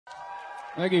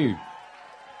Thank you.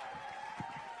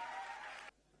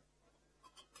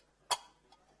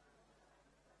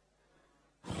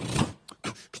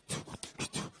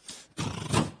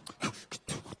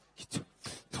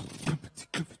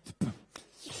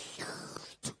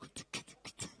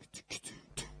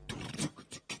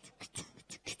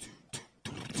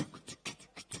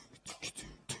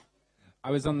 I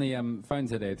was on the phone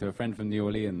today to a friend from New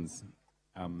Orleans,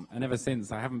 and ever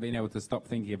since I haven't been able to stop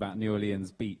thinking about New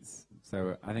Orleans beats.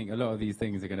 So I think a lot of these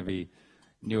things are going to be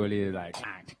New Orleans like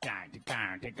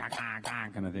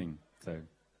kind of thing. So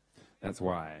that's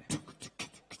why.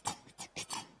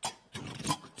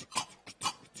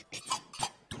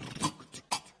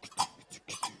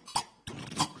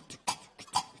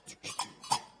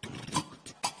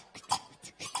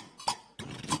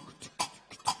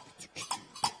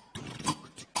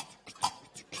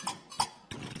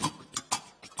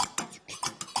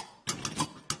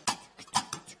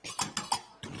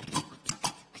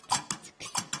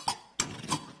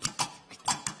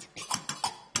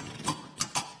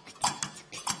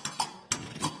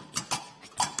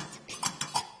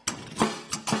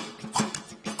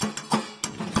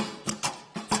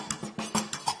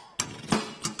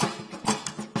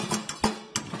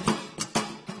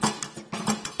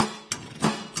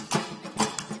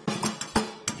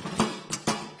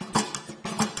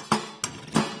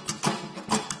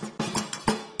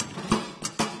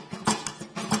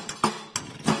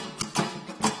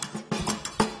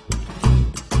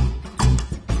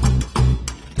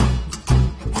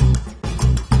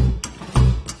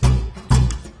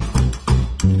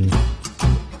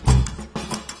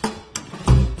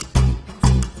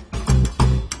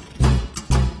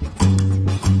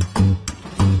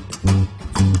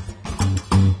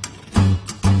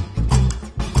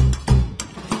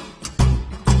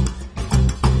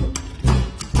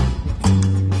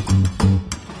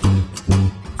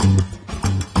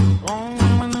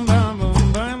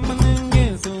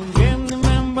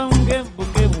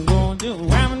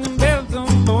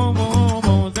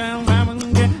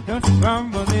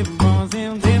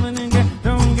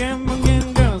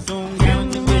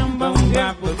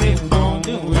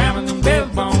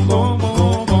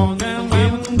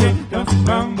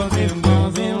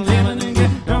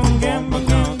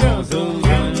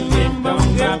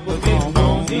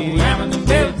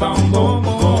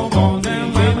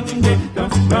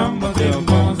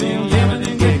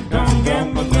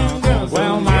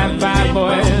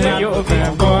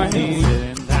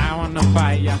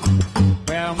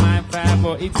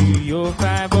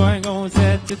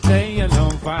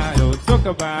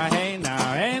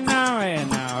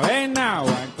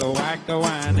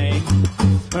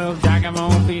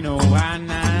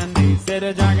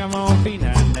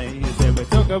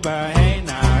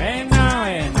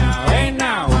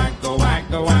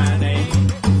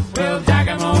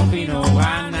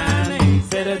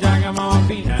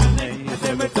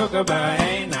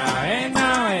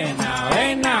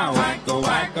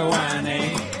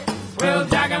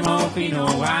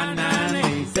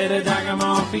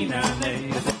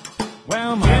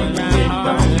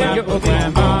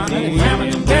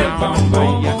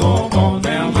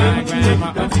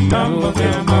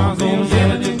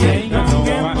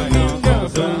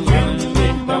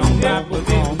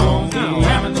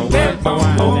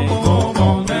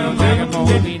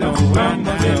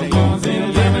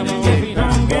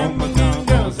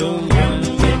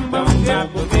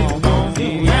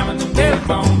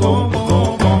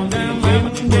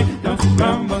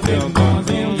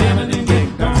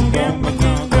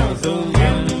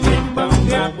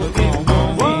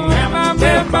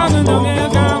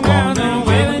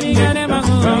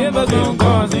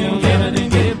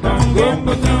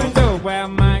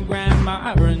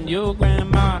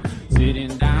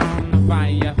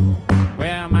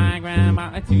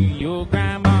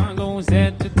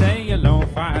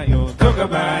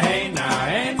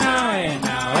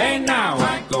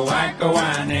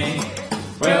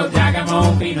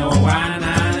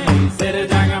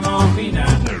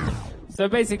 So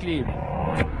basically,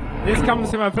 this comes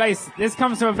from a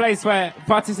place where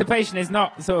participation is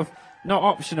not not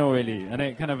optional really, and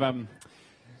it kind of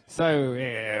So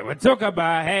we talk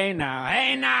about hey now,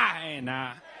 hey now, hey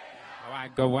now.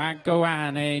 Wacko,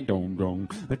 wane, dong dong.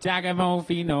 The Jagamo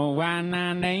Fino,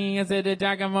 wane, I said the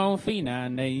Jagamo Fina,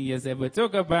 I said we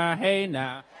talk about hey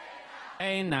now,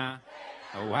 hey now.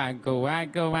 Wacko,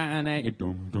 wane,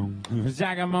 dong dong.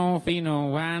 Jagamo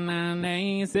Fino,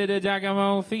 wane, I said the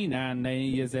Jagamo Fina,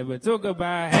 I said we talk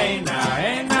about hey now,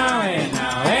 hey now, hey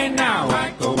now, hey now.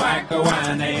 Wacko,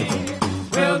 wane.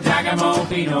 Well, Jagamo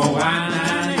Fino, wane,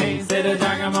 I said the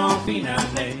Jagamo Fina,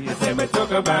 I said we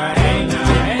talk about hey now,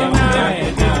 hey now, hey now.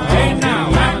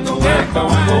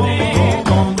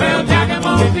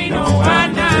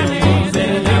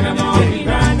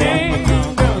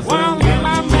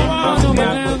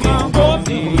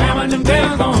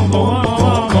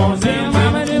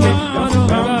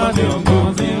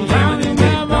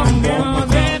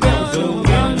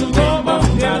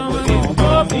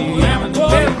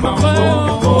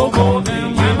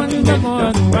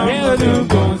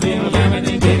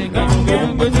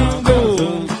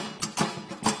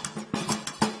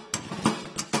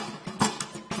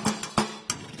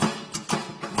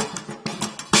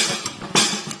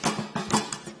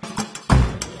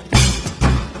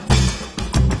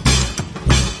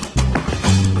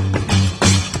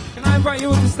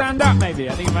 stand up, maybe.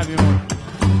 I think it might be more.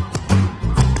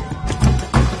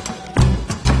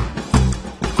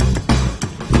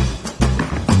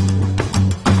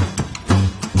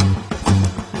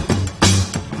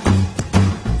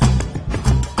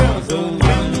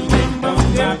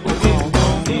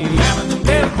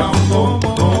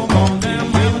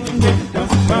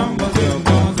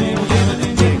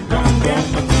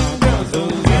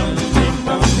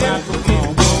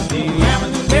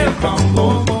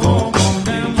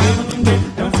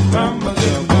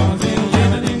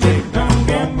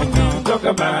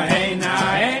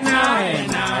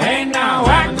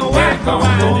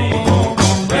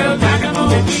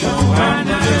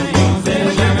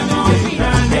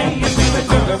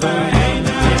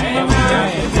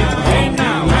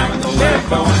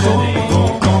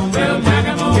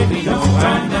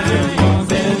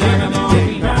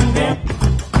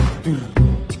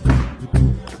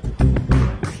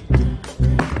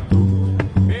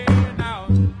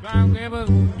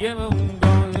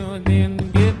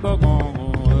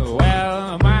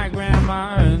 Well, my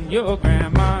grandma and your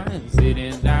grandma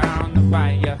sitting down the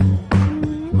fire.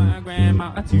 My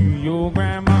grandma to your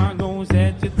grandma gon'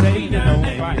 set your table on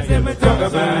fire. Let me talk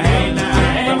about hey now,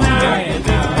 hey now, hey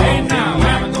now, hey now.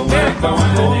 I'm gonna get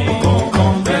going.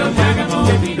 Well, Jack,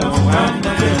 if you don't mind,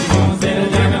 I'm say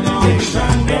Jack, I'm gonna be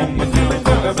let me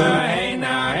talk about hey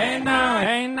now, hey now,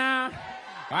 hey now.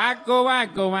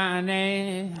 Wacko,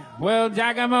 wane. Well,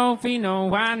 Giacomo Fino,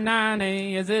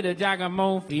 wanane. Is it a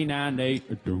Giacomo Finane?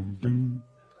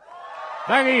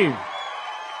 Thank you.